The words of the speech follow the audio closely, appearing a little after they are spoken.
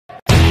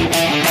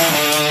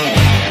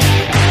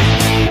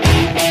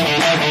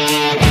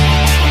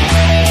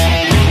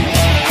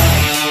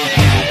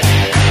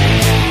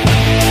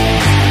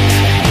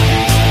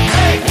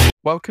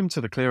Welcome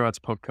to the Clear Ads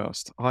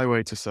podcast,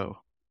 Highway to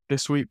Sell.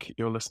 This week,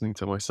 you're listening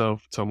to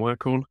myself, Tom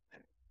Workhorn,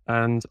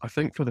 and I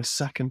think for the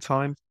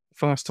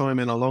first time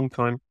in a long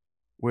time,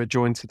 we're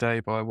joined today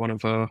by one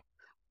of our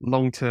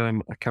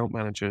long-term account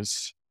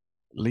managers,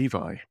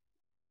 Levi.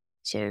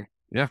 So,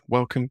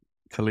 welcome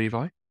to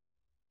Levi.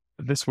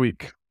 This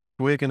week,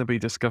 we're going to be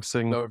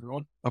discussing Hello,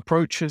 everyone.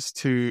 Approaches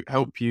to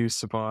help you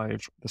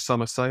survive the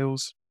summer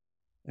sales.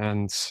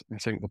 And I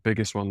think the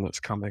biggest one that's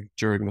coming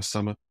during the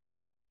summer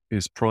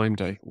is Prime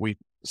Day. We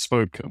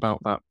spoke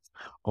about that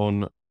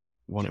on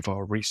one of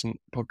our recent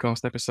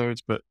podcast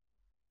episodes, but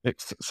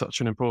it's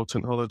such an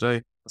important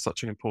holiday,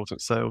 such an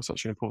important sale,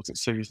 such an important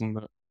season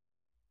that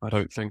I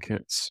don't think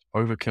it's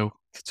overkill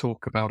to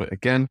talk about it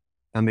again,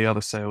 and the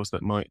other sales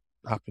that might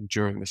happen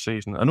during the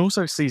season, and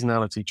also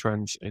seasonality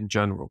trends in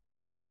general.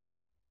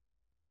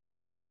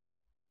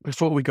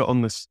 Before we got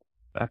on this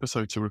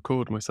episode to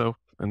record, myself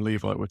and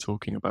Levi were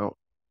talking about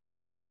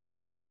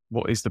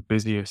what is the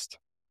busiest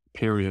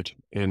period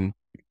in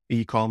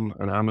e-com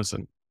and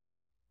Amazon.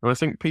 And I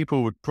think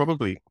people would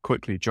probably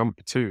quickly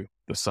jump to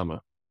the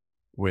summer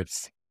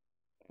with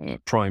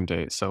Prime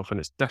Day itself. And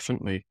it's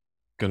definitely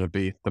going to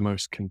be the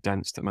most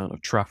condensed amount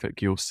of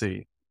traffic you'll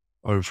see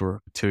over a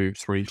 2,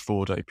 3,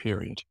 4 day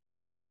period.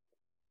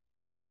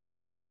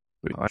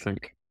 But I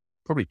think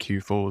probably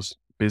Q4's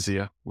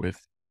busier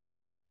with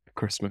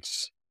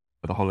Christmas,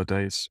 the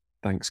holidays,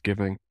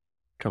 Thanksgiving,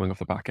 coming off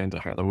the back end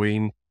of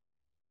Halloween.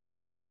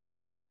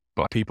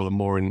 But people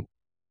are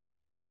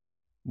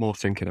more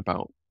thinking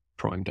about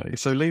Prime Day.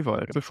 So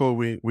Levi, before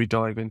we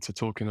dive into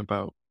talking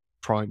about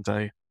Prime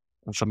Day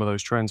and some of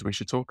those trends, we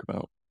should talk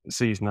about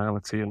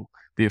seasonality and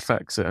the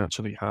effects it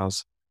actually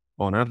has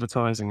on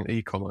advertising and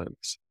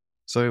e-commerce.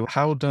 So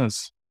how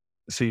does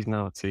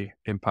seasonality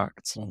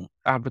impact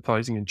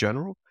advertising in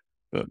general,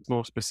 but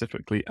more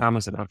specifically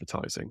Amazon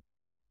advertising?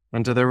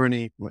 And are there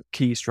any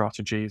key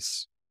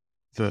strategies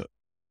that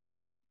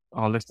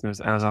our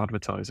listeners as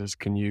advertisers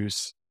can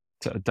use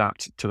to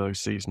adapt to those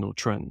seasonal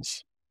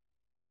trends?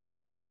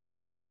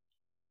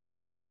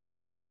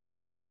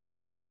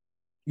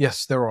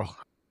 Yes, there are.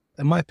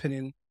 In my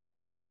opinion,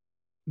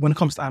 when it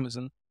comes to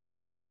Amazon,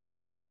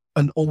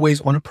 an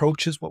always-on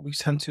approach is what we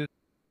tend to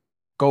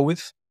go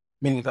with,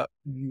 meaning that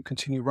you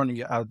continue running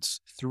your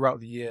ads throughout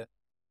the year,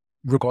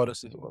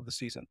 regardless of the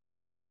season.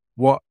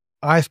 What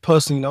I've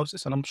personally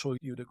noticed, and I'm sure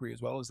you'd agree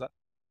as well, is that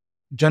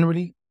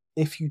generally,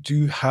 if you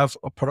do have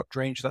a product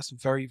range that's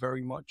very,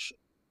 very much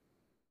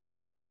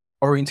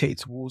orientated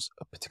towards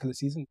a particular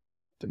season,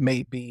 that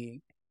may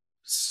be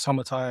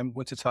summertime,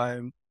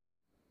 wintertime,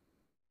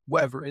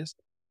 whatever it is,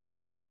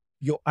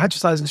 your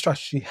advertising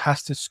strategy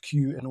has to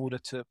skew in order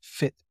to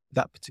fit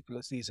that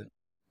particular season.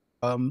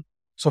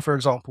 So for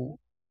example,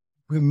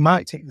 we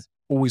might take this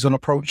always on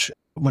approach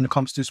when it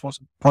comes to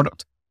sponsored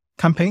product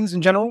campaigns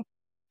in general.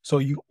 So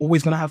you're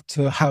always going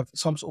to have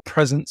some sort of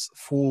presence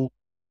for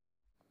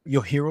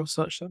your hero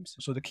search terms.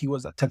 So the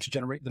keywords that tend to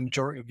generate the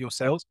majority of your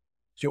sales.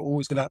 So you're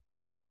always going to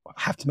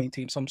have to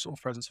maintain some sort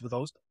of presence for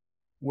those.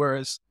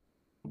 Whereas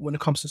when it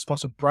comes to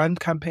sponsored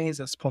brand campaigns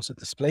and sponsored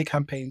display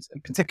campaigns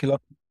in particular,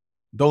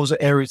 those are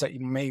areas that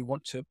you may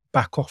want to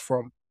back off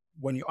from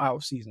when you're out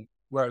of season.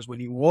 Whereas when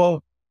you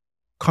are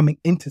coming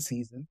into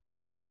season,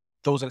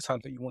 those are the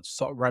times that you want to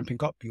start ramping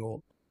up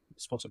your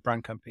sponsored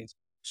brand campaigns.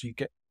 So you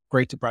get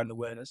greater brand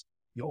awareness.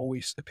 You're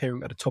always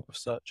appearing at the top of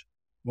search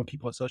when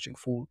people are searching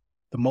for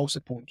the most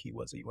important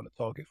keywords that you want to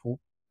target for.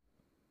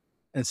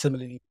 And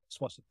similarly,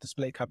 sponsored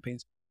display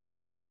campaigns,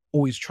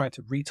 always trying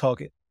to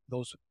retarget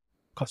those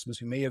customers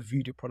who may have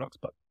viewed your products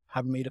but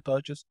haven't made a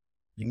purchase.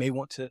 You may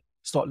want to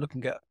start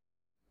looking at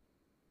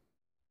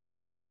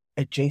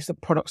adjacent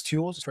products to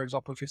yours. For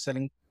example, if you're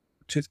selling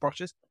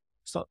toothbrushes,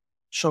 start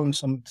showing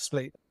some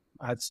display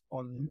ads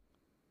on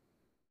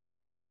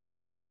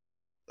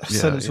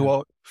sellers who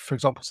are, for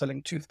example,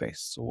 selling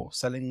toothpaste or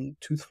selling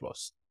tooth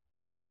floss.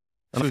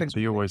 I think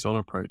the always-on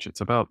approach,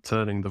 it's about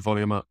turning the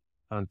volume up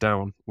and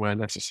down where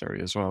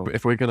necessary as well. But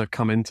if we're going to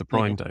come into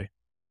Prime Day,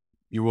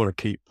 you want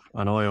to keep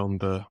an eye on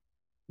the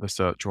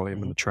search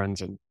volume and the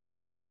trends, and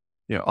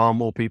are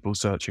more people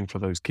searching for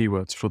those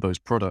keywords for those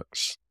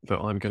products that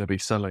I'm going to be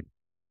selling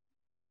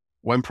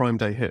when Prime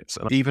Day hits?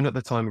 And even at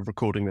the time of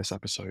recording this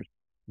episode,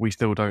 we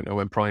still don't know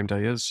when Prime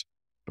Day is,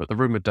 but the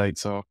rumored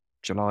dates are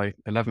July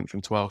 11th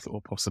and 12th, or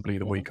possibly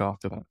the week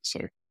after that.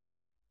 So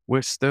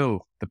we're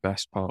still the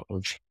best part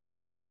of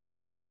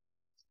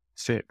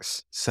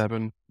 6,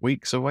 7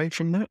 weeks away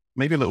from that,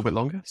 maybe a little bit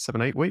longer,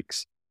 7, 8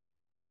 weeks.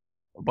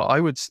 But I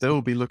would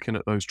still be looking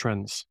at those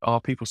trends.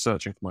 Are people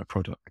searching for my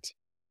product?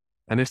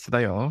 And if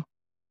they are,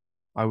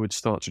 I would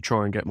start to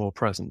try and get more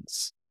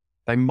presence.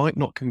 They might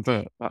not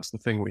convert. That's the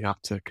thing we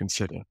have to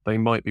consider. They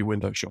might be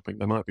window shopping.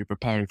 They might be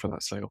preparing for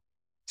that sale,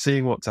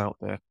 seeing what's out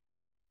there,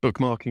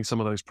 bookmarking some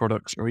of those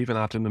products, or even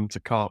adding them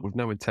to cart with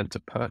no intent to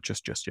purchase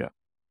just yet.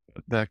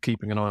 They're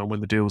keeping an eye on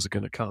when the deals are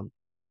going to come.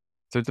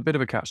 So it's a bit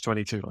of a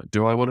catch-22. Like,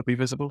 do I want to be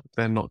visible?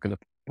 They're not going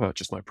to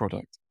purchase my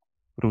product.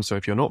 But also,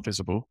 if you're not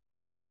visible,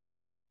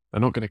 they're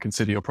not going to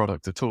consider your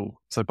product at all.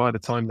 So by the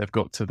time they've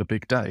got to the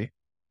big day,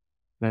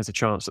 there's a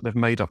chance that they've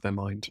made up their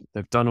mind.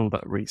 They've done all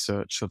that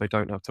research, so they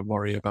don't have to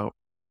worry about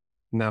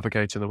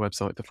navigating the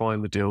website to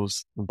find the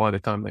deals. And by the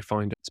time they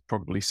find it, it's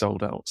probably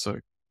sold out. So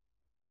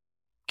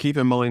keep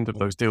in mind of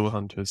those deal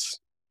hunters,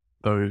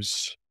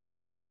 those,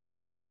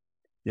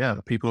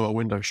 the people who are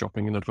window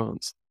shopping in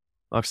advance.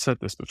 I've said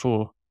this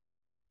before.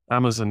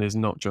 Amazon is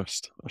not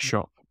just a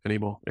shop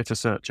anymore. It's a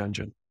search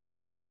engine.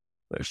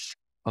 There's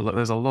a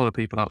lot of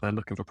people out there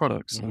looking for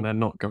products, and they're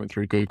not going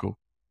through Google,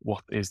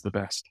 what is the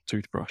best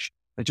toothbrush?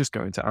 They're just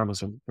going to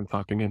Amazon and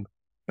typing in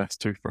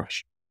best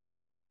toothbrush.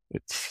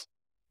 It's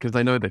because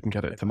they know they can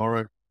get it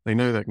tomorrow. They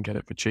know they can get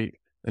it for cheap.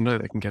 They know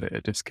they can get it at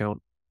a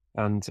discount.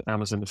 And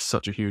Amazon is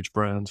such a huge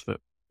brand that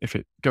if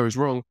it goes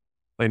wrong,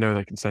 they know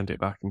they can send it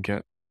back and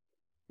get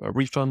a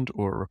refund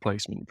or a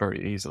replacement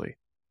very easily.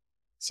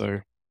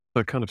 So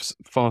kind of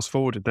fast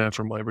forwarded there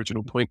from my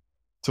original point,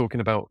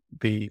 talking about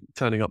the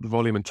turning up the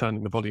volume and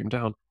turning the volume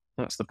down.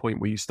 That's the point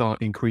where you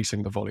start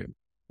increasing the volume.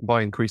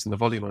 By increasing the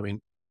volume, I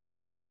mean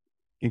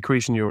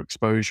increasing your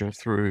exposure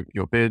through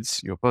your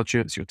bids, your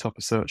budgets, your top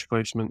of search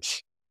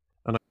placements,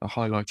 and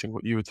highlighting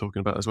what you were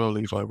talking about as well,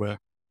 Levi, where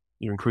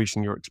you're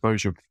increasing your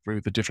exposure through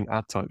the different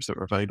ad types that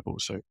are available.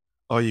 So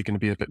are you going to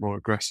be a bit more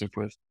aggressive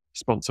with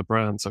sponsor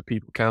brands so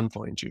people can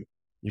find you?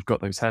 You've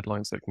got those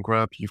headlines that can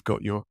grab. You've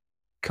got your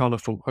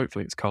colorful,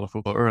 hopefully it's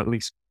colorful, or at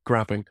least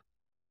grabbing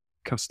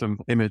custom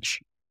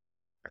image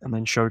and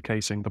then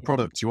showcasing the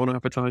products you want to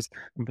advertise,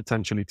 and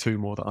potentially two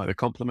more that either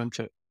complement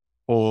it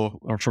or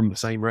are from the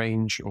same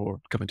range or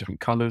come in different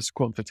colors,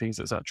 quantities,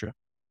 etc.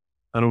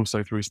 And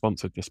also through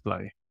sponsored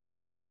display.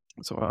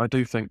 So I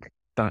do think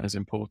that is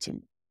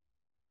important.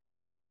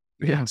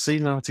 Yeah,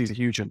 seasonality is a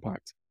huge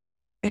impact.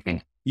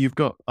 You've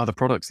got other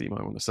products that you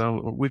might want to sell.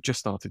 We've just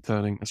started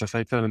turning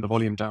the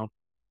volume down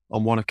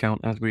on one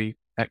account as we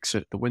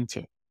exit the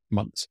winter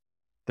months.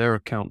 Their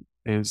account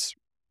is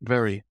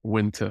very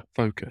winter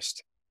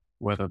focused,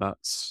 whether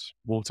that's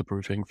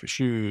waterproofing for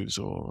shoes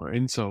or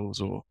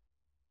insoles or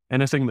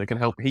anything that can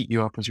help heat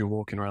you up as you're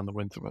walking around the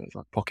winter, whether it's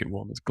like pocket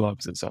warmers,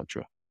 gloves,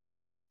 etc.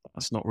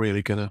 That's not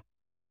really going to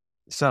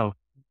sell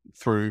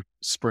through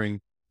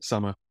spring,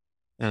 summer.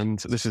 And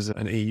this is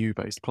an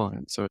EU-based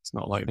client, so it's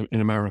not like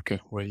in America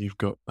where you've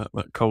got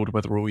that cold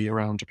weather all year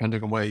round,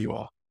 depending on where you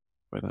are,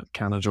 whether that's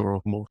Canada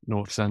or more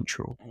north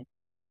central.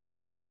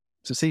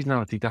 So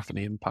seasonality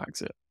definitely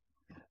impacts it.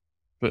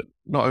 But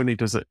not only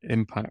does it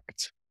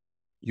impact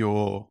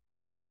your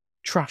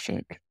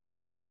traffic,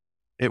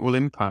 it will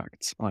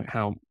impact like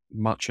how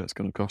much it's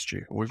going to cost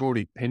you. We've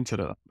already hinted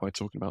at that by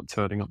talking about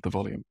turning up the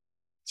volume.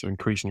 So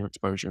increasing your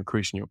exposure,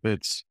 increasing your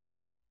bids.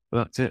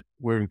 But that's it.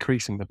 We're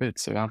increasing the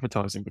bids. So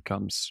advertising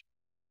becomes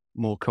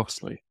more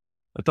costly.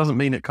 That doesn't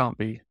mean it can't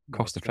be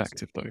cost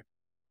effective though,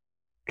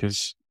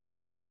 because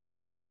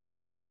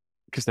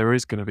there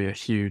is going to be a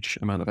huge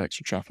amount of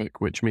extra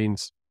traffic, which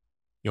means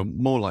you're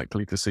more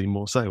likely to see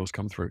more sales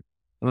come through.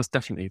 And that's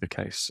definitely the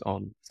case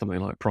on something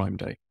like Prime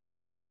Day.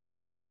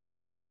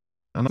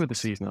 And with the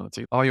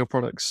seasonality, are your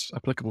products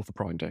applicable for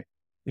Prime Day?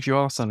 If you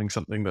are selling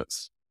something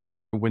that's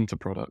a winter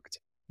product,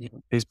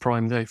 is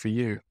Prime Day for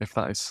you if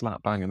that is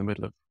slap bang in the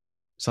middle of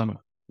summer?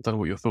 I don't know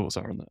what your thoughts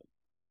are on that.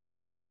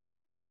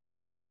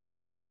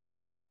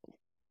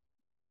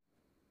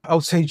 I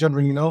would say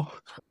generally no.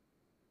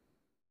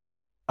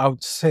 I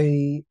would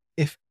say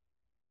if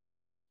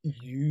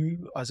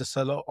you as a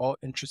seller are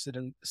interested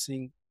in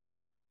seeing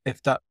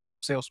if that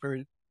sales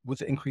period with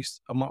the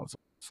increased amount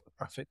of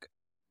traffic,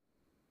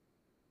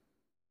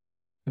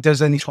 if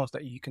there's any chance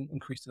that you can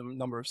increase the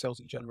number of sales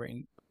you're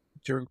generating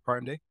during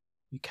Prime Day,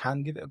 you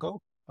can give it a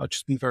go. I'll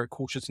just be very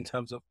cautious in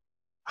terms of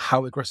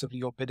how aggressively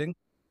you're bidding.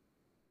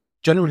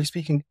 Generally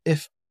speaking,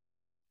 if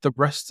the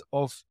rest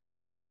of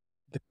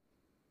the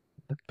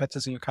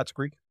competitors in your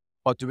category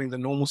are doing the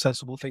normal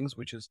sensible things,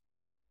 which is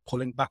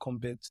pulling back on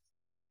bids,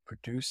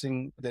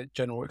 reducing their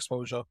general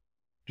exposure,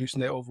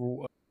 reducing their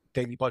overall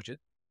daily budget,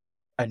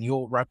 and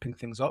you're ramping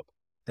things up,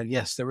 then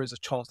yes, there is a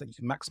chance that you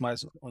can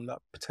maximize on that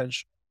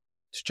potential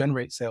to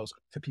generate sales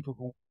for people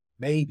who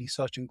may be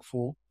searching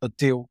for a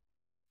deal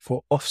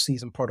for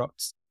off-season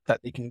products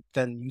that they can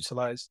then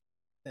utilize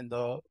in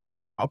the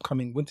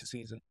upcoming winter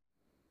season.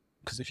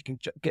 Because if you can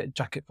get a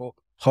jacket for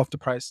half the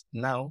price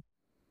now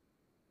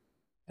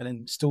and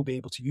then still be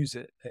able to use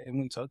it in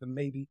winter, then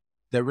maybe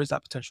there is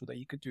that potential that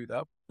you could do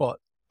that. But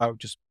I would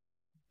just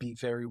be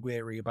very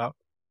wary about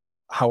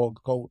how I'll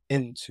go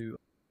into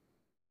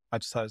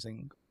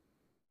advertising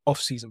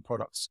off-season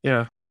products.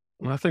 Yeah,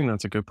 I think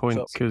that's a good point,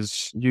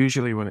 because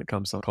usually when it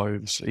comes to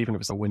clothes, even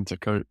if it's a winter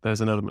coat,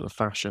 there's an element of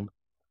fashion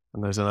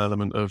and there's an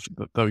element of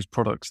those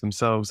products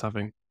themselves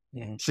having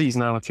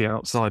seasonality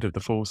outside of the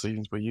 4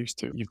 seasons we're used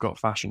to. You've got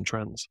fashion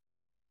trends.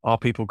 Are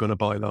people going to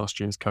buy last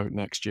year's coat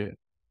next year?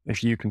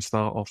 If you can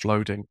start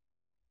offloading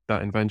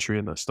that inventory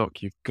and that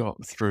stock you've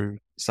got through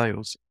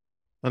sales,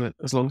 and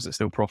as long as it's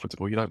still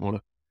profitable, you don't want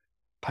to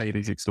pay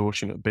these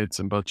extortionate bids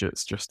and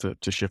budgets just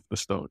to shift the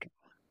stock.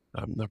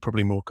 There are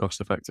probably more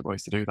cost-effective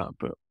ways to do that,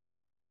 but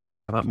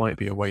that might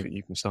be a way that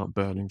you can start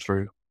burning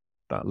through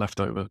that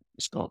leftover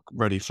stock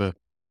ready for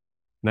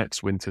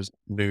next winter's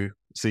new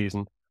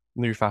season.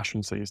 new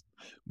fashion season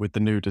with the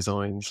new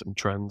designs and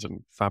trends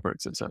and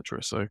fabrics,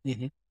 etc. So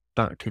Hmm.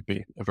 that could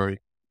be a very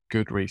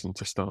good reason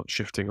to start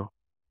shifting off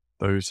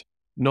those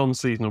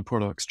non-seasonal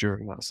products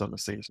during that summer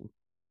season.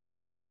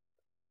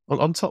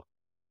 On top,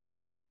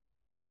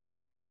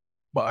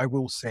 But I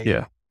will say,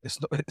 yeah, it's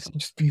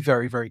just be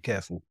very, very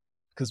careful,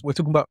 because we're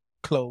talking about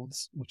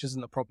clothes, which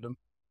isn't a problem.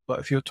 But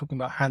if you're talking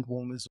about hand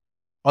warmers,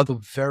 other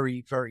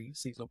very, very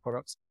seasonal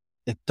products,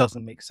 it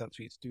doesn't make sense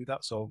for you to do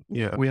that. So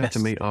yeah, we have to best to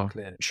meet stay our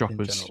clear in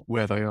shoppers general.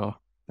 where they are,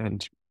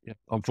 and yeah,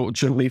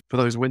 unfortunately for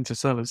those winter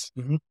sellers,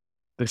 Hmm.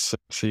 this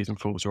season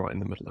falls right in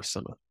the middle of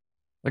summer.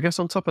 I guess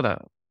on top of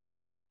that,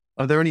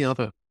 are there any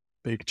other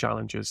big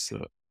challenges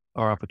that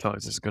our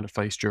advertisers are going to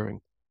face during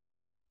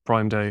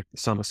Prime Day,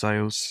 summer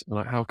sales?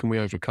 Like, how can we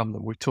overcome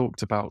them? We've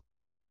talked about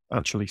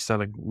actually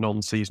selling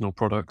non-seasonal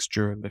products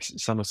during this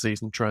summer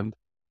season trend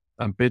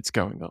and bids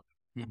going up.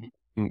 Hmm.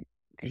 Mm,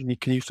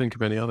 can you think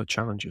of any other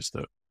challenges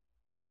that?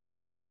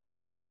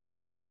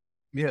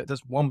 Yeah,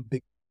 there's one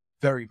big,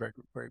 very, very,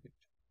 very big,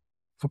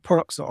 for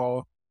products that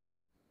are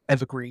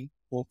evergreen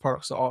or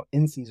products that are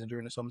in season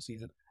during the summer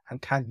season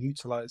and can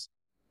utilize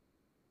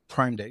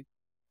Prime Day.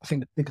 I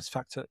think the biggest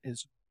factor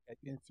is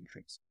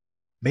inventories,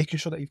 making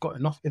sure that you've got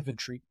enough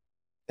inventory,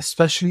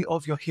 especially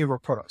of your hero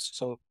products.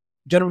 So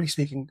generally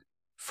speaking,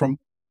 from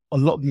a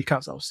lot of the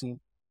accounts that I've seen,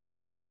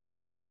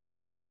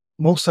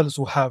 most sellers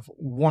will have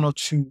one or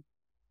two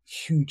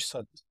huge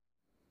sellers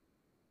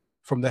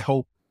from their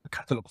whole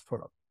catalog of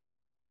products.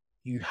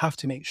 You have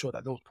to make sure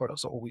that those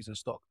products are always in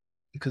stock,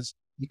 because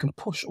you can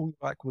push all you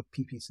like with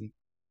PPC,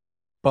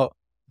 but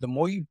the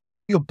more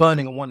you're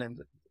burning on one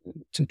end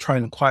to try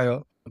and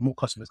acquire more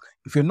customers,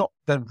 if you're not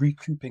then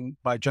recouping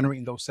by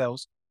generating those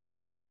sales,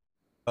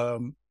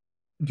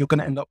 you're going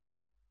to end up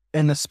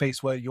in a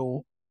space where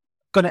you're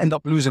going to end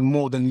up losing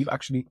more than you've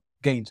actually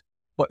gained.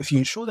 But if you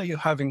ensure that you're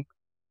having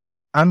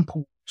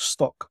ample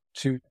stock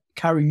to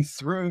carry you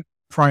through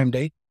Prime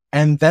Day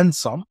and then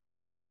some,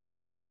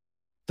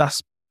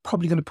 that's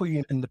probably going to put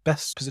you in the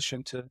best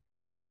position to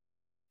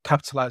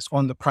capitalize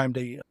on the Prime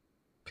Day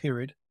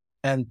period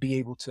and be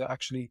able to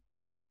actually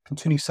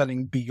continue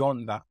selling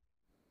beyond that,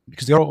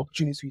 because there are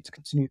opportunities for you to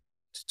continue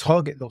to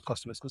target those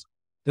customers, because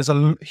there's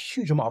a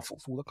huge amount of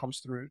footfall that comes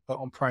through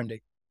on Prime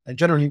Day. And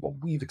generally what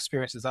we've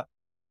experienced is that,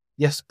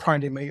 yes,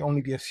 Prime Day may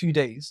only be a few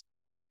days,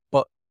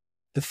 but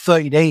the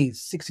 30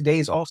 days, 60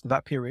 days after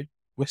that period,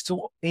 we're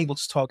still able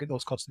to target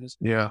those customers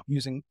Yeah,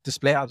 using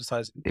display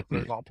advertising, for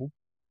example,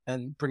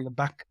 and bring them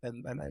back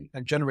and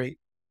generate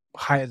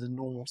higher than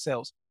normal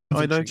sales.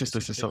 I Inventory noticed is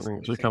this the is biggest something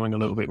that's thing. becoming a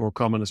little bit more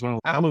common as well.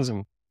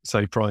 Amazon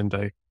say Prime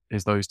Day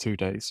is those 2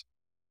 days,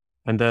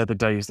 and they're the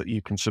days that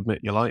you can submit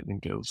your lightning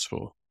deals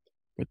for.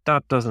 But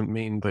that doesn't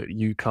mean that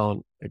you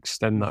can't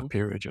extend Hmm. that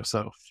period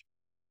yourself.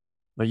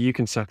 Like, you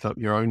can set up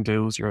your own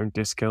deals, your own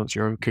discounts,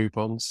 your own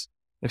coupons.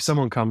 If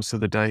someone comes to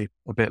the day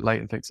a bit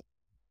late and thinks,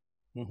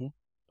 Hmm.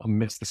 I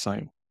missed the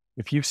sale,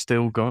 if you've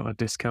still got a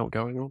discount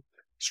going on,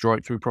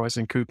 strike through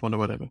pricing, coupon or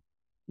whatever,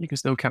 you can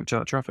still capture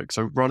that traffic.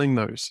 So running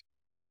those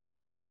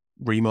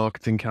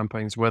remarketing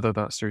campaigns, whether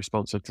that's through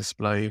sponsored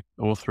display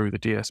or through the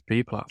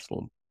DSP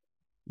platform,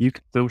 you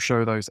can still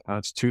show those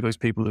ads to those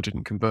people that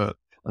didn't convert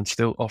and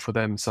still offer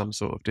them some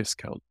sort of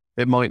discount.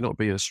 It might not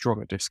be as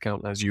strong a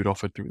discount as you'd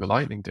offered through the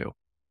lightning deal,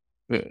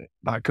 but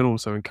that can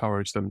also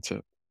encourage them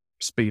to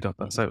speed up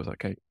that Hmm. sales.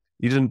 Okay,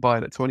 you didn't buy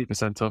it at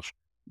 20% off.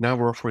 Now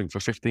we're offering for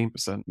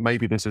 15%.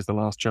 Maybe this is the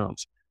last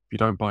chance. If you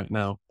don't buy it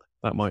now,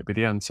 that might be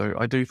the end. So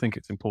I do think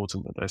it's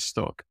important that there's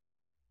stock.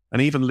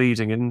 And even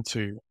leading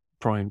into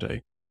Prime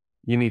Day,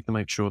 you need to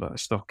make sure that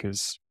stock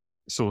is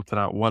sorted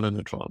out well in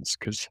advance,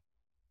 because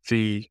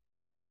the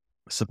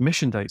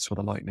submission dates for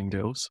the lightning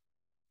deals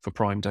for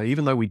Prime Day,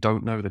 even though we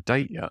don't know the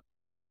date yet,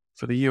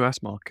 for the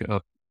US market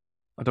are,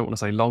 I don't want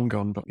to say long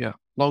gone, but yeah,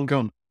 long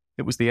gone.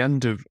 It was the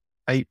end of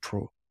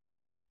April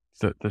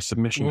that the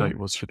submission Hmm. date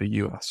was for the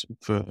US.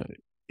 For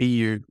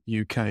EU,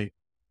 UK,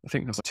 I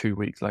think that's 2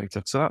 weeks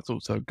later. So that's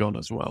also gone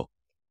as well.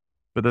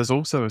 But there's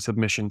also a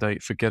submission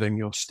date for getting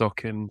your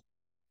stock in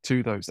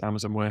to those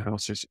Amazon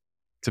warehouses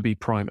to be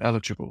Prime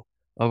eligible.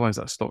 Otherwise,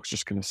 that stock's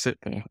just going to sit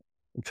there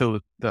until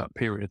that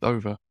period's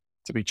over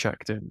to be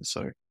checked in.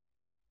 So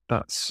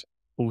that's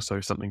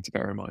also something to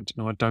bear in mind.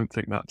 Now, I don't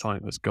think that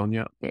time has gone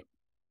yet, but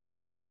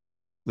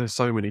there's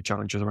so many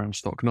challenges around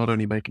stock, not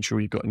only making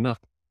sure you've got enough,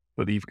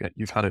 but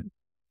you've had it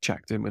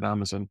checked in with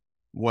Amazon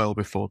well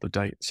before the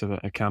date so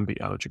that it can be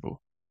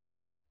eligible.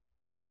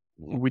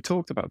 We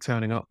talked about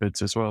turning up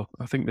bids as well.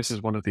 I think this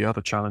is one of the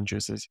other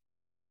challenges, is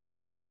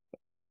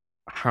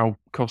how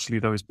costly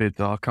those bids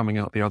are coming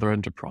out the other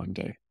end of Prime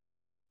Day.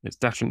 It's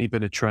definitely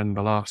been a trend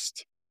the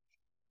last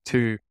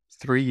 2,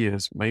 3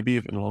 years, maybe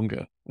even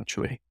longer,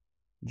 actually,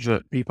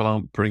 that people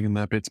aren't bringing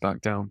their bids back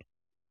down.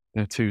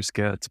 They're too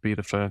scared to be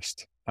the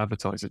first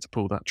advertiser to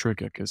pull that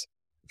trigger, because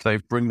if they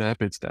bring their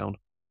bids down,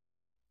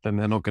 then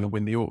they're not going to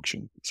win the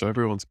auction. So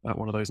everyone's at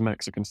one of those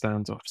Mexican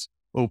standoffs,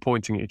 all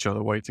pointing at each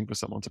other, waiting for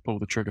someone to pull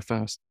the trigger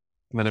first.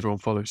 And then everyone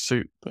follows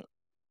suit. But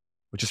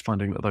we're just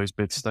finding that those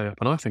bids stay up.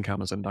 And I think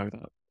Amazon know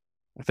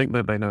that. I think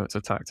that they know it's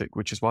a tactic,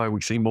 which is why we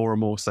see more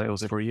and more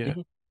sales every year.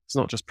 Mhm. It's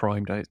not just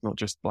Prime Day. It's not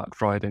just Black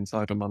Friday and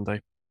Cyber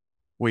Monday.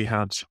 We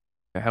had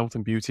a health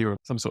and beauty or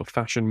some sort of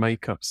fashion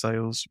makeup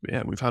sales.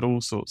 Yeah, we've had all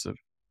sorts of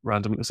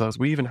random sales.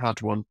 We even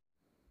had one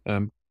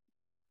um,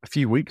 a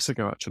few weeks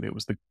ago, actually. It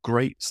was the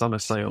Great Summer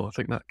Sale. I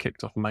think that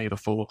kicked off May the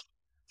 4th.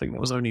 I think that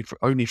was only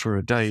for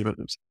a day, but it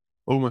was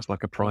almost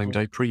like a Prime Mhm.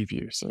 Day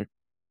preview. So,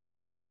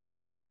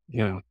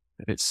 yeah,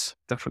 it's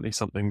definitely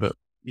something that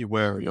you're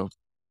wary of.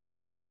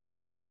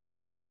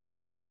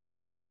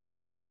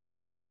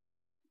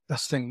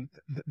 That's the thing.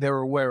 They're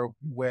aware of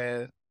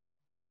where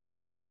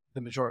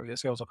the majority of their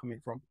sales are coming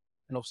from,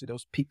 and obviously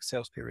those peak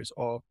sales periods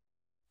are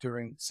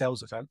during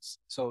sales events.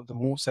 So the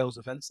more sales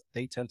events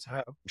they tend to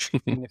have,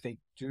 even if they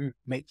do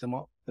make them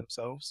up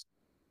themselves,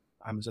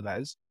 Amazon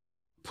that is,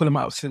 pull them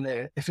out of thin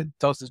air. If it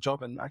does the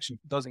job and actually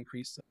does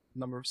increase the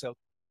number of sales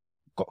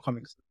got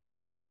coming,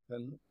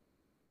 then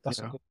that's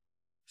a Yeah. good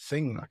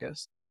thing, I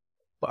guess.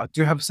 But I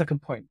do have a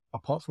second point,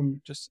 apart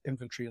from just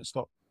inventory and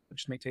stock,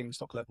 just maintaining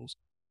stock levels.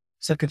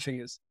 Second thing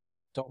is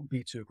don't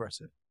be too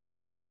aggressive.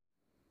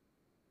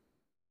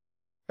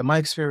 In my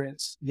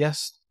experience,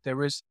 yes,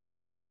 there is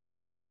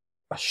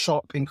a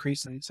sharp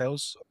increase in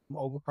sales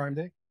over Prime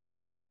Day,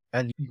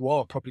 and you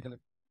are probably going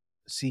to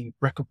see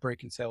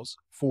record-breaking sales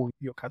for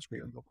your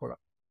category or your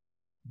product.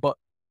 But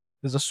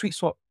there's a sweet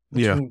spot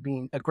Yeah. between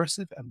being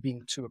aggressive and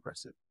being too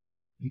aggressive.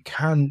 You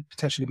can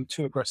potentially be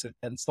too aggressive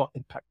and start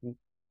impacting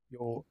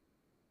your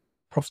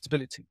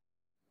profitability.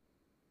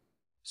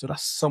 So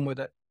that's somewhere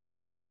that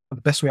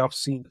the best way I've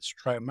seen to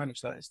try and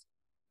manage that is to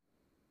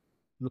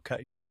look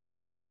at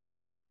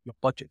your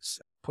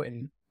budgets,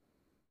 putting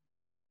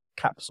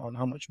caps on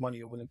how much money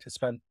you're willing to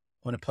spend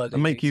on a per And day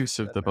make use basis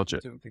of the and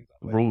budget doing things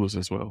that way. rules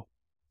as well.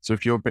 So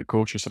if you're a bit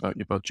cautious about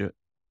your budget,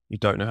 you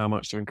don't know how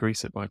much to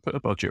increase it by, put a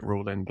budget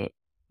rule in. But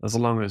as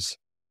long as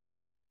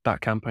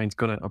that campaign's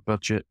got a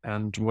budget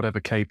and whatever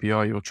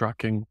KPI you're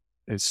tracking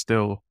is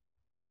still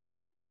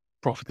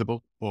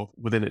profitable or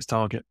within its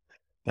target,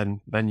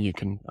 then you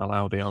can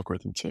allow the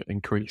algorithm to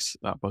increase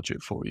that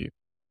budget for you.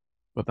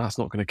 But that's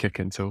not going to kick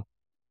in until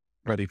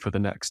ready for the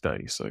next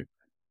day. So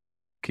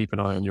keep an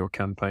eye on your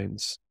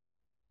campaigns.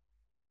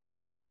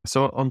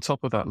 So on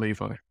top of that,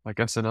 Levi, I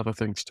guess another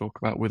thing to talk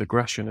about with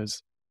aggression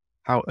is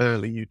how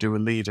early you do a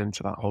lead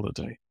into that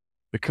holiday.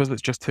 Because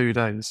it's just 2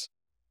 days,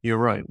 you're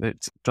right,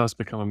 it does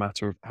become a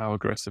matter of how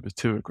aggressive is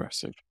too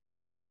aggressive.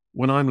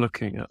 When I'm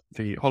looking at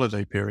the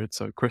holiday period,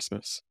 so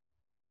Christmas,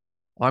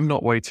 I'm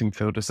not waiting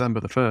till December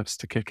the 1st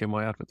to kick in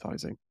my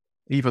advertising,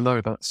 even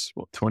though that's,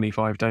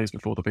 25 days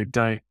before the big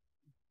day.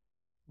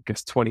 I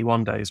guess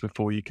 21 days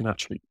before you can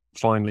actually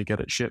finally get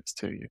it shipped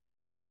to you.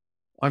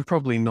 I'm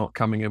probably not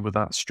coming in with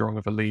that strong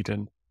of a lead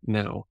in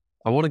now.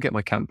 I want to get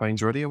my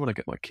campaigns ready. I want to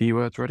get my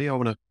keywords ready. I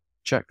want to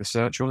check the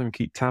search. I want to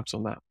keep tabs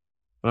on that.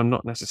 But I'm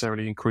not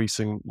necessarily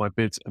increasing my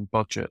bids and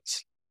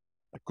budgets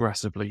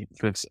aggressively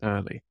this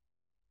early.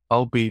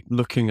 I'll be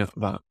looking at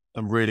that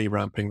and really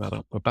ramping that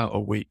up about a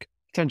week,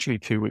 potentially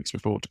 2 weeks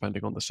before,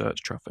 depending on the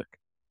search traffic.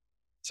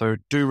 So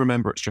do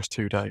remember it's just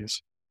 2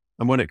 days.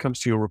 And when it comes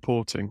to your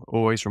reporting,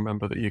 always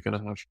remember that you're going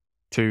to have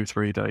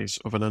 2-3 days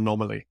of an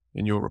anomaly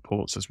in your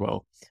reports as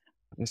well.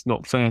 It's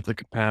not fair to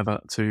compare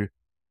that to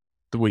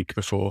the week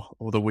before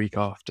or the week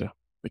after,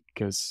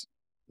 because,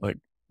 like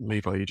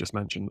Levi, you just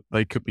mentioned,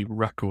 they could be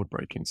record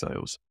breaking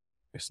sales.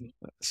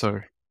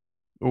 So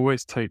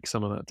always take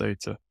some of that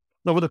data,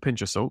 not with a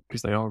pinch of salt,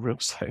 because they are real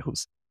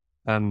sales.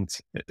 And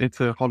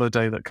it's a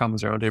holiday that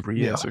comes around every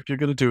year. Yeah. So if you're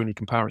going to do any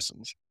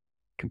comparisons,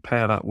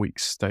 compare that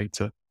week's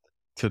data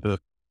to the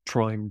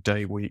Prime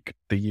Day week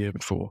the year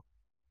before.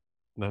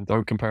 And then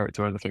don't compare it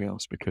to anything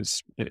else,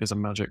 because it is a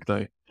magic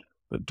day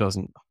that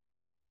doesn't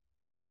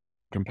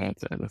compare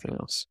to anything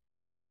else.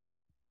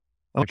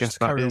 I Just guess to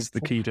that carry on. is the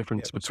key Yeah,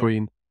 difference but sorry.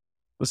 between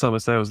the summer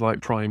sales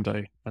like Prime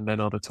Day and then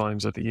other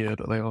times of the year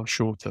that they are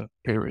shorter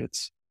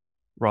periods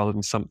rather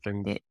than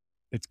something that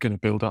it's going to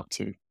build up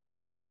to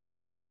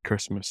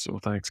Christmas or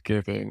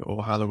Thanksgiving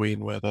or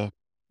Halloween where they're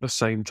the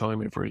same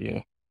time every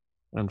year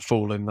and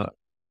fall in that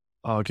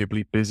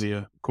arguably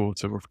busier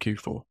quarter of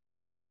Q4.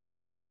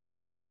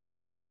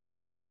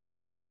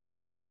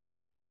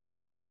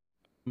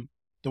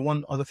 The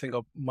one other thing I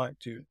might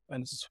do,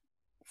 and this is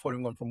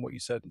following on from what you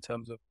said in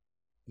terms of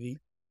the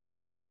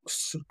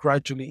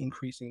gradually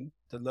increasing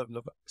the level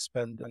of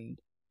spend and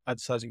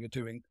advertising you're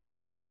doing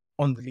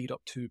on the lead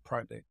up to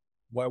Prime Day.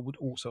 What I would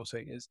also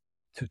say is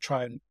to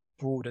try and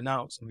broaden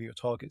out some of your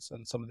targets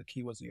and some of the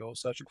keywords that you're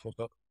searching for.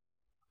 So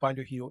find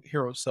your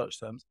hero search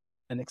terms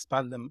and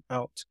expand them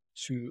out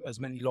to as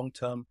many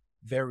long-term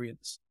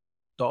variants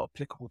that are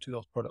applicable to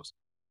those products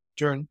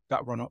during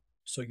that run up.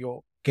 So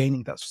you're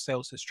gaining that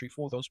sales history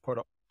for those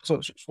products,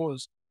 so for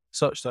those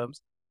search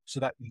terms, so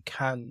that you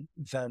can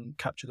then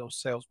capture those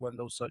sales when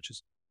those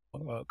searches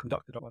are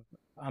conducted on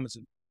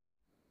Amazon.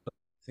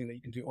 Thing that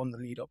you can do on the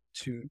lead up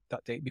to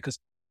that date, because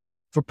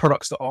for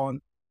products that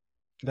aren't,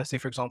 let's say,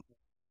 for example,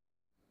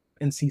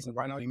 in season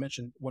right now, you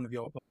mentioned one of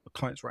your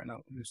clients right now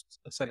who's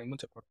selling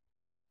winter products.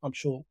 I'm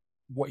sure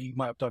what you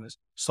might have done is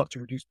start to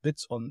reduce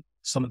bids on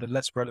some of the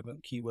less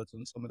relevant keywords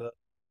and some of the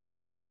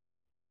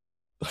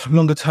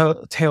longer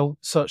tail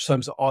search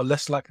terms that are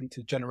less likely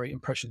to generate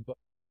impressions. But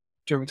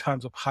during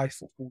times of high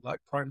footfall like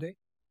Prime Day,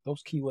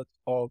 those keywords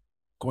are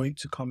going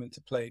to come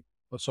into play.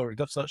 Oh, sorry,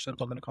 those search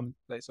terms are going to come into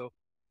play. So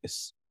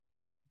it's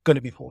going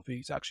to be important for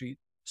you to actually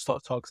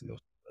start targeting those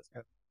keywords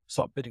and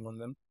start bidding on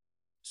them,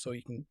 so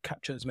you can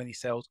capture as many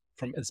sales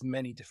from as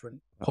many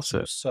different That's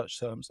possible it. search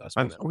terms as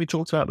And possible. we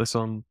talked about this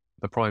on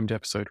the Primed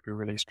episode we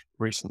released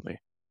recently.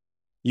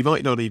 You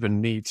might not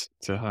even need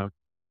to have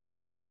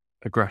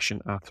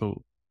aggression at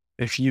all.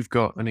 If you've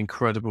got an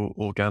incredible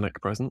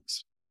organic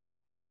presence,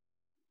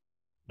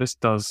 this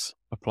does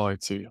apply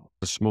to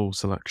a small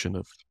selection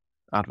of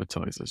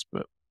advertisers,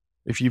 but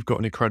if you've got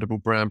an incredible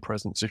brand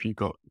presence, if you've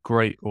got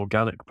great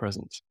organic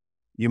presence,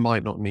 you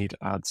might not need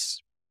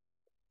ads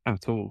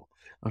at all.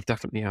 I've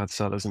definitely had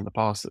sellers in the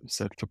past that have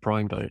said for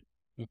Prime Day,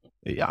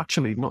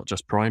 actually not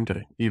just Prime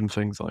Day, even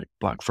things like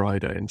Black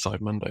Friday and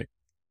Cyber Monday,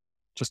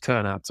 just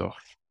turn ads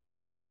off.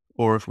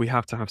 Or if we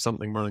have to have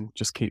something running,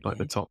 just keep like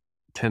the top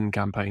 10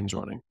 campaigns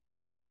running.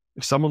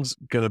 If someone's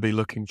going to be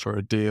looking for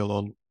a deal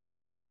on,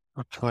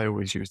 I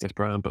always use this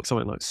brand, but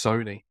something like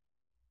Sony,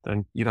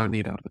 then you don't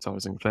need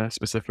advertising. If they're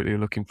specifically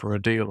looking for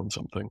a deal on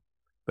something,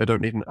 they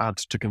don't need an ad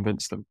to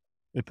convince them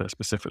if they're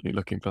specifically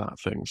looking for that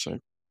thing. So,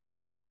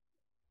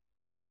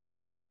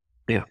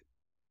 yeah.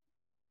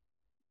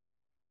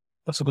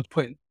 That's a good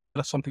point.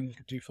 That's something you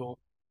could do for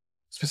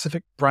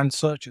specific brand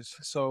searches.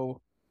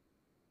 So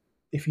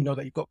if you know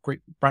that you've got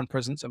great brand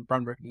presence and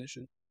brand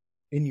recognition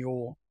in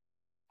your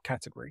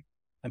category,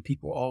 and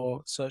people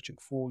are searching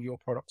for your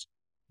products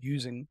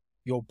using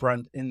your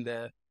brand in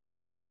their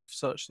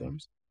search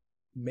terms,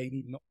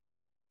 maybe not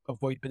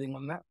avoid bidding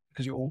on that,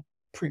 because you're all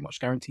pretty much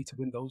guaranteed to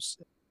win those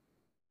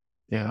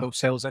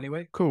sales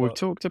anyway. Cool. We've But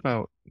talked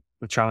about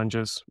the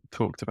challenges,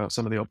 talked about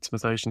some of the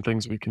optimization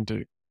things we can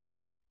do.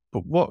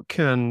 But what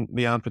can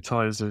the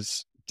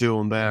advertisers do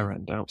on their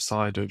end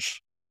outside of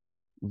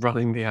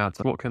running the ads?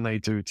 What can they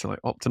do to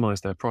like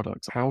optimize their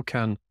products? How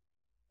can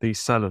these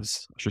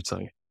sellers, I should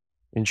say,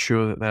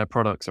 ensure that their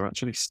products are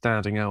actually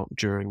standing out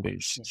during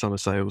these summer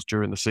sales,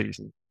 during the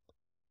season,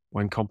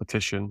 when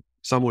competition,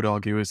 some would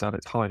argue, is at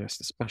its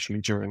highest,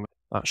 especially during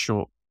that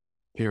short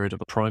period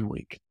of a Prime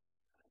Week?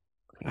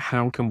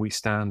 How can we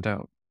stand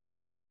out?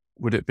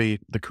 Would it be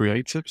the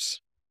creatives?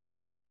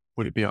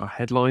 Would it be our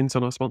headlines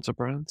on our sponsor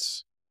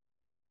brands?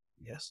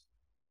 yes,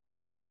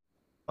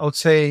 I would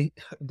say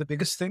the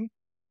biggest thing,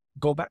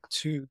 go back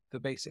to the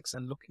basics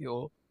and look at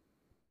your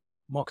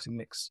marketing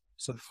mix.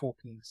 So the 4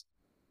 Ps.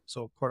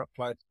 So product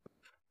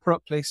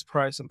place,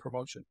 price, and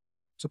promotion.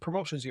 So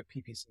promotion is your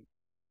PPC.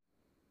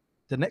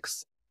 The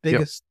next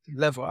biggest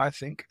level, I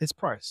think, is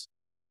price.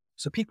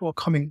 So people are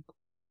coming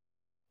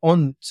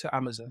on to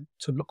Amazon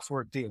to look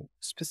for a deal,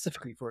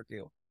 specifically for a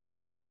deal.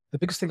 The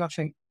biggest thing I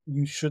think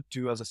you should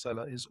do as a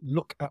seller is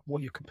look at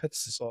what your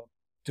competitors are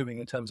doing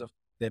in terms of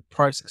their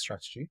pricing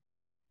strategy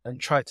and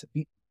try to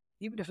beat,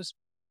 even if it's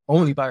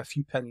only by a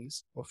few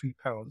pennies or a few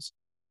pounds,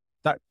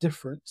 that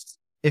difference,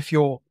 if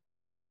you're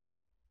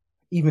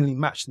evenly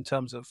matched in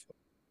terms of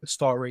the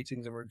star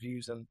ratings and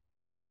reviews and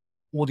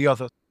all the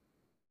other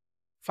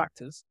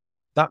factors,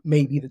 that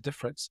may be the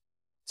difference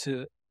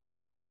to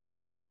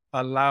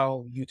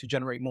allow you to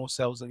generate more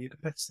sales than your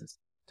competitors,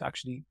 to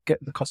actually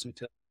get the customer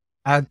to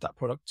add that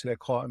product to their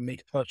cart and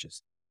make a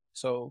purchase.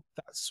 So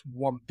that's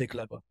one big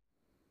lever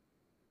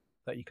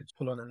that you could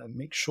pull on and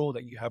make sure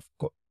that you have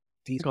got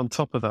these. On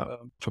top of that,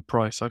 for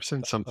price, I've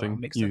seen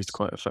something used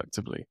quite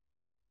effectively.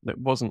 It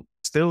wasn't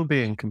still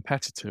being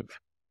competitive,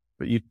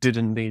 but you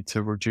didn't need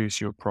to reduce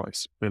your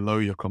price below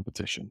your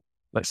competition.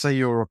 Let's say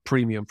you're a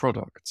premium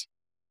product.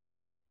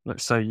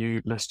 Let's say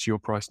you list your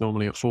price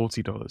normally at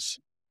 $40.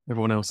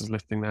 Everyone else is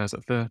listing theirs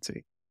at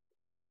 $30.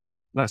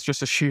 Let's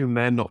just assume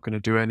they're not going to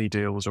do any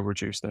deals or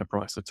reduce their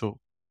price at all.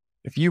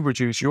 If you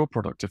reduce your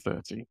product to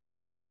 $30,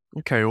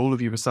 okay, all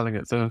of you are selling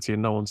at $30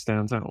 and no one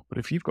stands out. But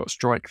if you've got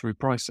strike through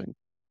pricing,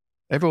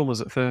 everyone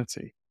was at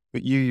 $30,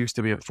 but you used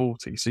to be at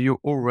 $40. So you're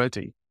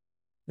already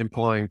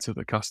implying to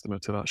the customer,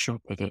 to that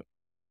shopper, that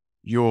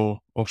you're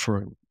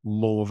offering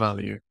more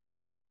value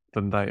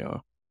than they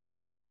are,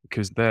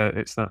 because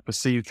it's that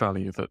perceived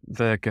value that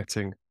they're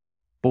getting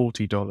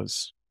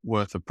 $40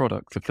 worth of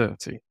product for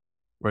 $30.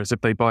 Whereas if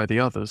they buy the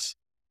others,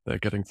 they're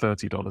getting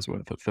 $30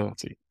 worth at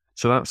 $30.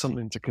 So that's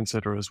something to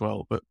consider as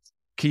well. But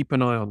keep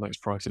an eye on those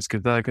prices,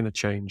 because they're going to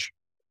change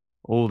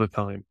all the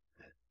time.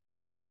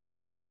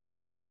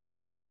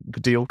 The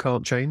deal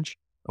can't change,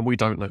 and we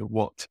don't know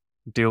what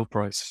deal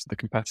price the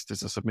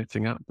competitors are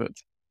submitting at, but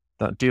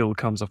that deal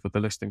comes off of the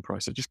listing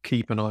price. So just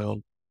keep an eye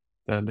on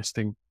their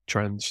listing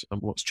trends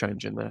and what's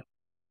changing there.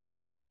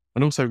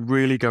 And also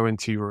really go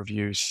into your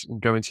reviews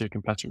and go into your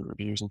competitor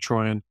reviews and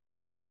try and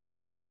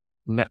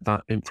let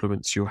that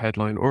influence your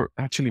headline, or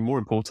actually more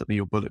importantly,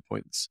 your bullet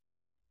points.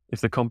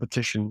 If the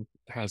competition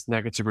has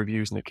negative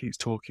reviews and it keeps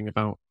talking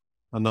about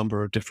a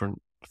number of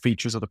different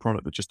features of the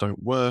product that just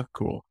don't work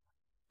or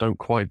don't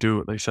quite do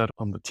what they said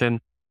on the tin,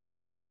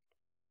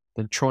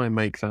 then try and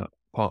make that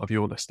part of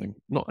your listing,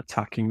 not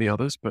attacking the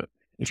others, but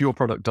if your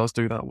product does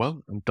do that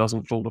well and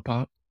doesn't fall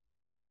apart,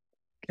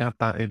 add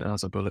that in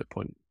as a bullet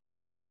point.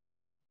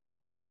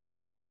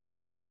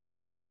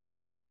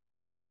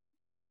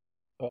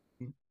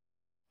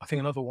 I think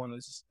another one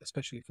is,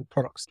 especially for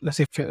products, let's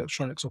say for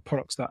electronics or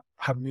products that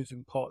have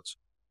moving parts,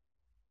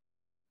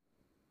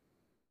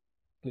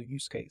 the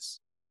use case,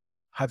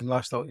 having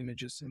lifestyle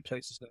images in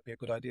place is going to be a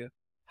good idea.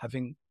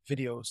 Having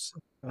videos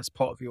as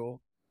part of your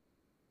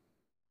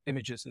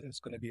images is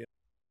going to be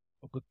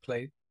a good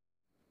play.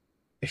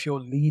 If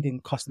you're leading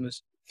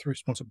customers through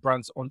sponsored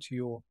brands onto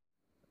your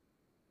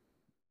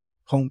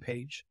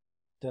homepage,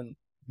 then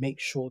make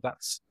sure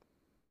that's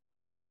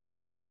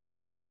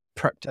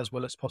prepped as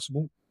well as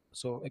possible.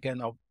 So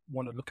again, I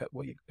want to look at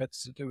what your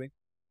competitors are doing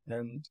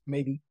and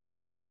maybe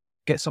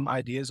get some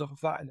ideas off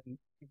of that and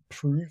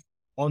improve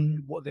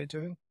on what they're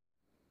doing.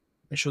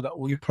 Make sure that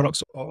all your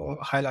products are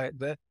highlighted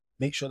there.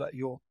 Make sure that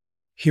your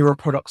hero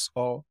products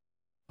are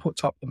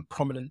put up in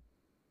prominent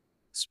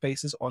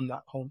spaces on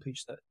that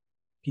homepage that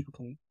people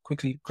can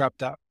quickly grab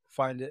that,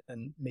 find it,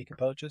 and make a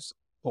purchase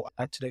or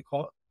add to their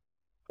cart.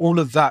 All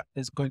of that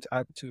is going to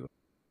add to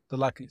the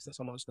likeliness that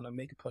someone is going to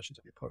make a purchase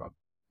of your product.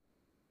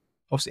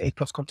 Obviously,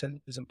 A+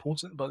 content is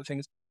important, but the thing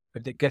is,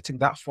 if they're getting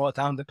that far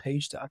down the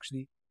page to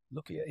actually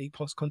look at your A+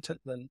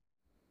 content, then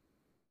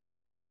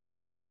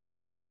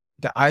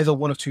they're either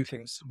one of two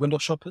things: window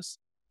shoppers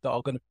that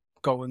are going to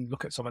go and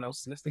look at someone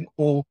else's listing,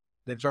 or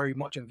they're very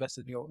much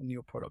invested in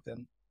your product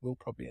and will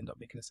probably end up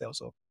making a sale.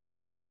 So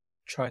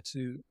try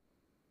to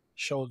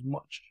show as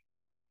much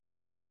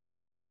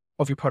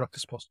of your product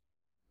as possible.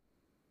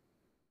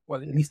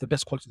 Well, at least the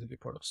best quality of your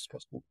products as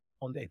possible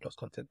on the A+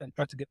 content, and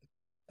try to get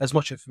as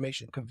much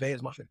information, convey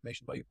as much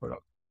information about your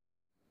product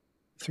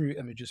through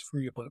images,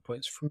 through your bullet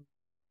points, through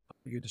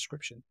your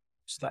description,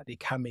 so that they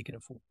can make an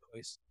informed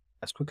choice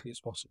as quickly as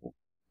possible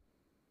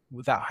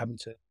without having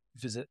to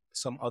visit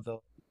some other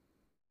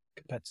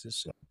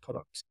competitor's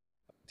product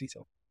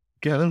detail.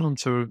 Getting on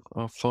to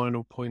our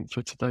final point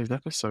for today's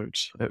episode,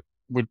 it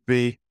would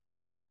be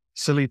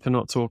silly to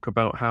not talk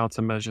about how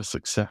to measure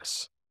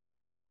success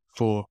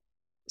for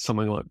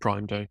something like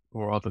Prime Day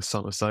or other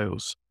summer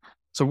sales.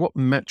 So what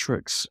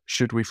metrics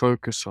should we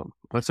focus on?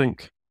 I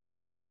think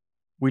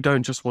we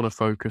don't just want to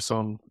focus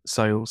on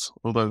sales,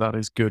 although that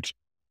is good.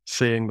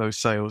 Seeing those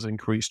sales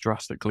increase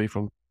drastically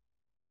from,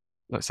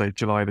 let's say,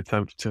 July the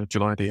 10th to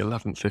July the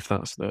 11th, if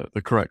that's the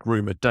correct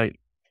rumored date,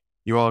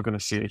 you are going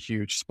to see a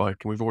huge spike.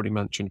 And we've already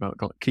mentioned about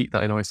keep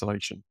that in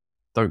isolation.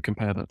 Don't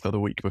compare that to the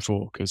week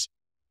before, because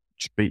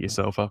just beat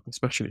yourself up,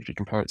 especially if you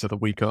compare it to the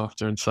week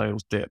after and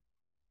sales dip.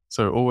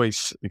 So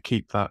always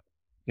keep that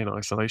in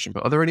isolation.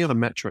 But are there any other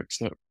metrics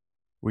that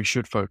we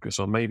should focus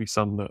on? Maybe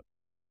some that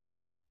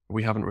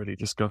we haven't really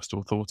discussed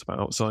or thought about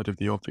outside of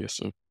the obvious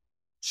of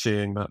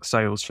seeing that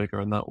sales figure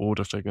and that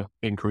order figure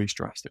increase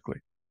drastically.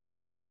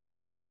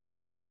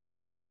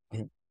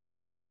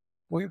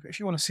 Well, if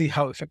you want to see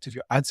how effective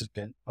your ads have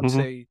been, I'd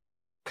say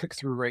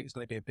click-through rate is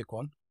going to be a big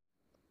one.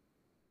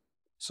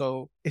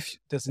 So if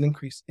there's an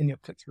increase in your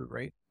click-through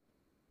rate,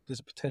 there's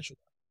a potential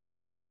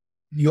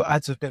your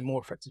ads have been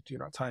more effective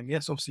during that time.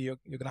 Yes, obviously you're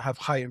going to have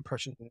higher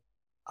impressions and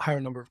higher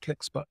number of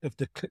clicks, but if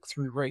the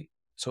click-through rate,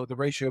 so the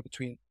ratio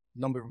between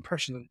number of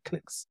impressions and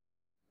clicks,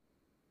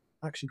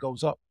 actually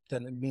goes up,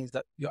 then it means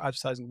that your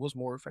advertising was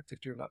more effective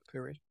during that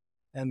period.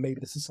 And maybe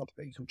this is something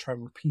that you can try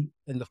and repeat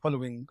in the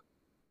following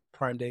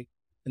Prime Day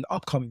in the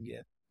upcoming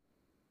year.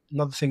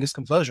 Another thing is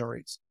conversion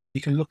rates.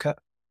 You can look at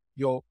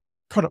your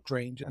product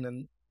range and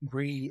then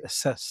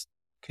reassess,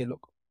 okay,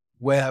 look,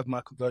 where have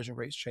my conversion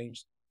rates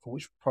changed for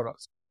which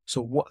products?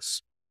 So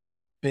what's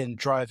been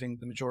driving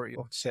the majority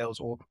of sales,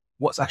 or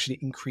what's actually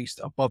increased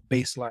above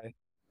baseline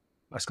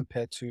as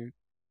compared to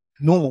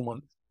normal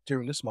month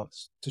during this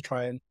month, to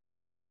try and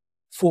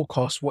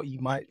forecast what you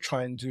might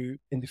try and do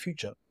in the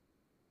future.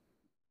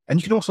 And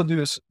you can also do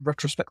this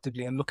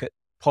retrospectively and look at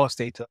past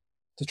data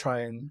to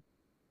try and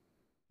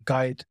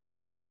guide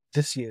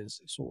this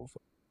year's sort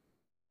of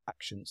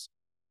actions.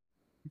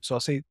 So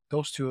I'll say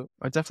those two.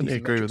 I definitely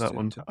agree with that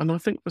one. And I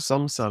think for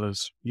some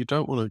sellers, you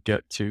don't want to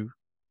get too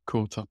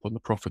caught up on the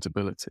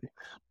profitability.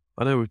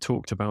 I know we've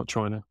talked about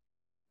trying to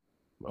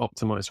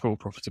optimize for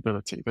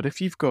profitability, but if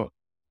you've got,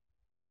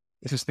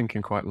 this is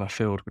thinking quite left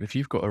field, but if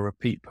you've got a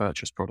repeat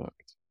purchase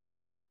product,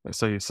 let's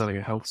say you're selling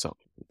a health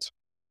supplement,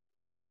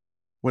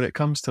 when it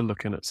comes to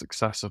looking at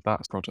success of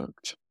that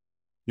product,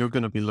 you're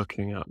going to be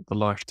looking at the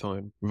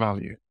lifetime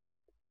value.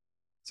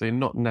 So you're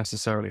not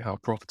necessarily how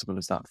profitable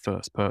is that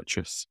first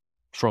purchase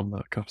from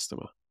that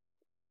customer.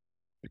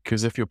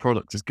 Because if your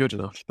product is good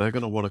enough, they're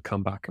going to want to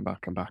come back and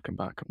back and back and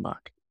back and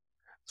back.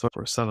 So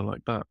for a seller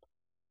like that,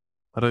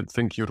 I don't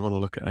think you'd want to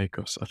look at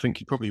ACOS. I think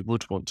you probably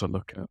would want to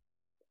look at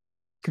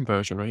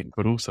conversion rate,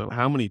 but also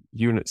how many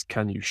units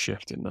can you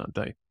shift in that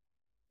day?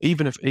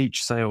 Even if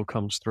each sale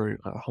comes through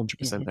at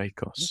 100%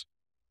 ACOS,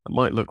 it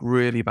might look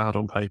really bad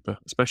on paper,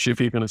 especially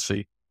if you're going to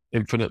see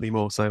infinitely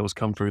more sales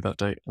come through that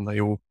day and they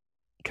all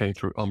came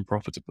through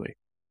unprofitably.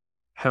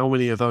 How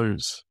many of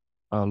those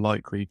are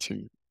likely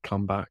to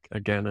come back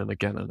again and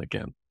again and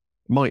again?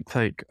 might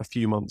take a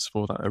few months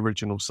for that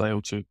original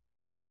sale to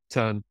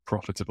turn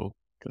profitable,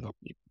 because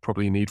you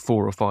probably need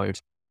 4 or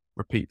 5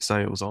 repeat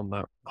sales on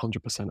that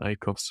 100%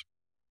 ACOS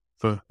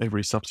for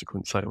every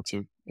subsequent sale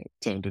to get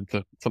turned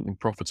into something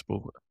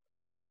profitable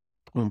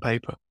on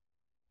paper.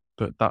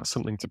 But that's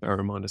something to bear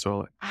in mind as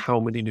well. How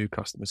many new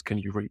customers can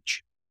you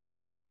reach?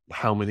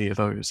 How many of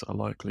those are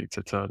likely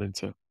to turn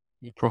into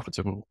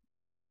profitable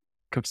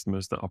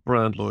customers that are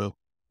brand loyal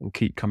and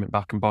keep coming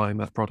back and buying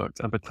that product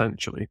and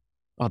potentially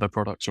other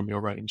products from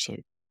your range? So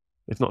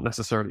it's not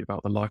necessarily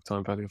about the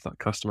lifetime value of that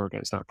customer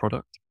against that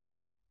product,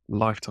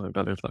 lifetime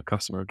value of that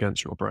customer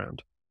against your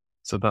brand.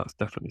 So that's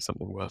definitely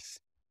something worth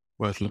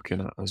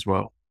looking at as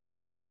well.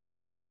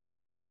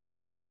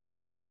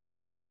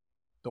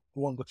 The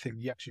one good thing,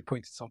 you actually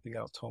pointed something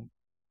out, Tom.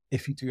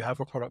 If you do have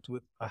a product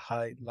with a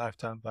high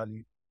lifetime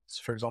value,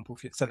 so for example,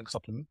 if you're selling a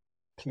supplement,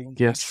 please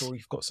make sure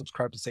you've got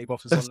subscribe to save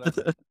offers on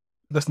there.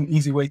 That's an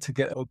easy way to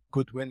get a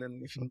good win.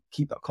 And if you can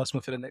keep that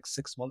customer for the next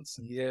 6 months,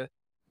 a year,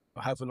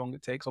 or however long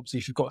it takes, obviously,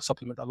 if you've got a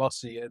supplement that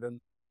lasts a year, then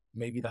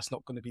maybe that's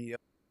not going to be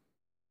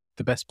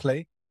the best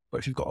play. But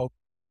if you've got a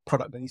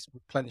product that needs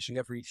replenishing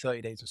every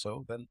 30 days or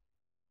so, then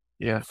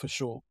for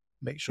sure,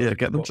 make sure.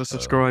 Get them to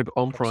subscribe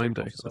on Prime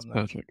Day. That's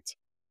perfect.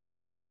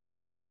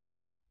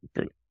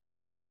 Brilliant.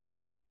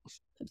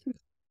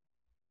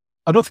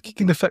 I don't think it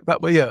can affect that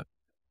way. Yeah,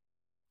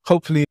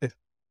 hopefully,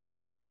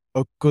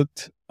 a good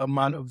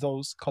amount of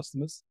those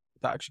customers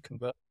that actually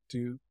convert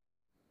to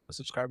a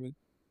subscriber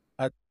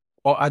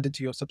or added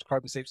to your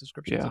subscribe and save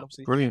subscriptions. Yeah,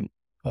 obviously. Brilliant.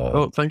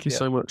 Well, thank you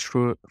so much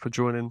for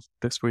joining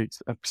this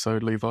week's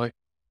episode, Levi.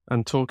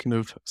 And talking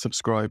of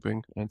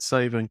subscribing and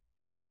saving,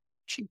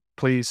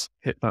 please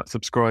hit that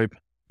subscribe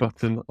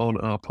button on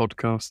our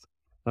podcast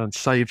and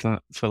save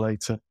that for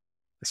later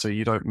so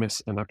you don't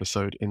miss an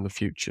episode in the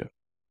future.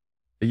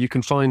 You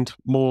can find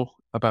more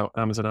about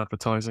Amazon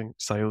advertising,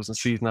 sales, and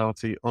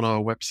seasonality on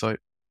our website,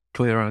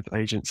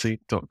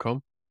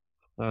 clearadagency.com.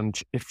 And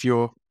if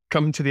you're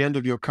coming to the end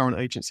of your current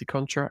agency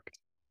contract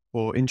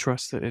or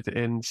interested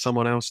in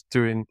someone else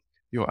doing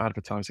your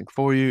advertising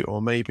for you,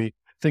 or maybe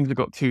things have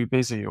got too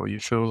busy or you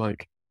feel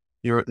like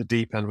you're at the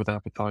deep end with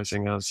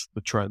advertising as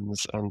the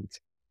trends and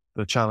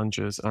the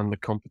challenges and the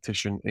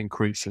competition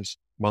increases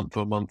month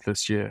on month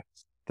this year,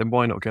 then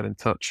why not get in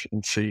touch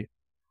and see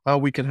how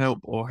we can help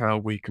or how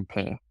we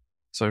compare.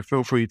 So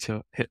feel free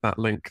to hit that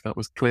link. That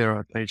was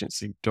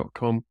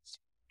clearadagency.com.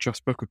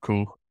 Just book a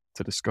call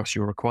to discuss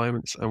your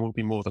requirements and we'll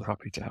be more than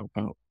happy to help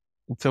out.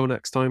 Until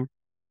next time,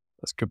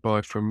 that's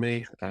goodbye from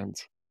me and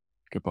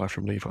goodbye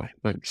from Levi.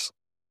 Thanks.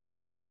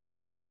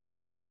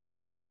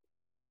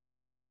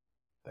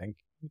 Thank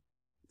you.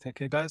 Take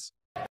care, guys.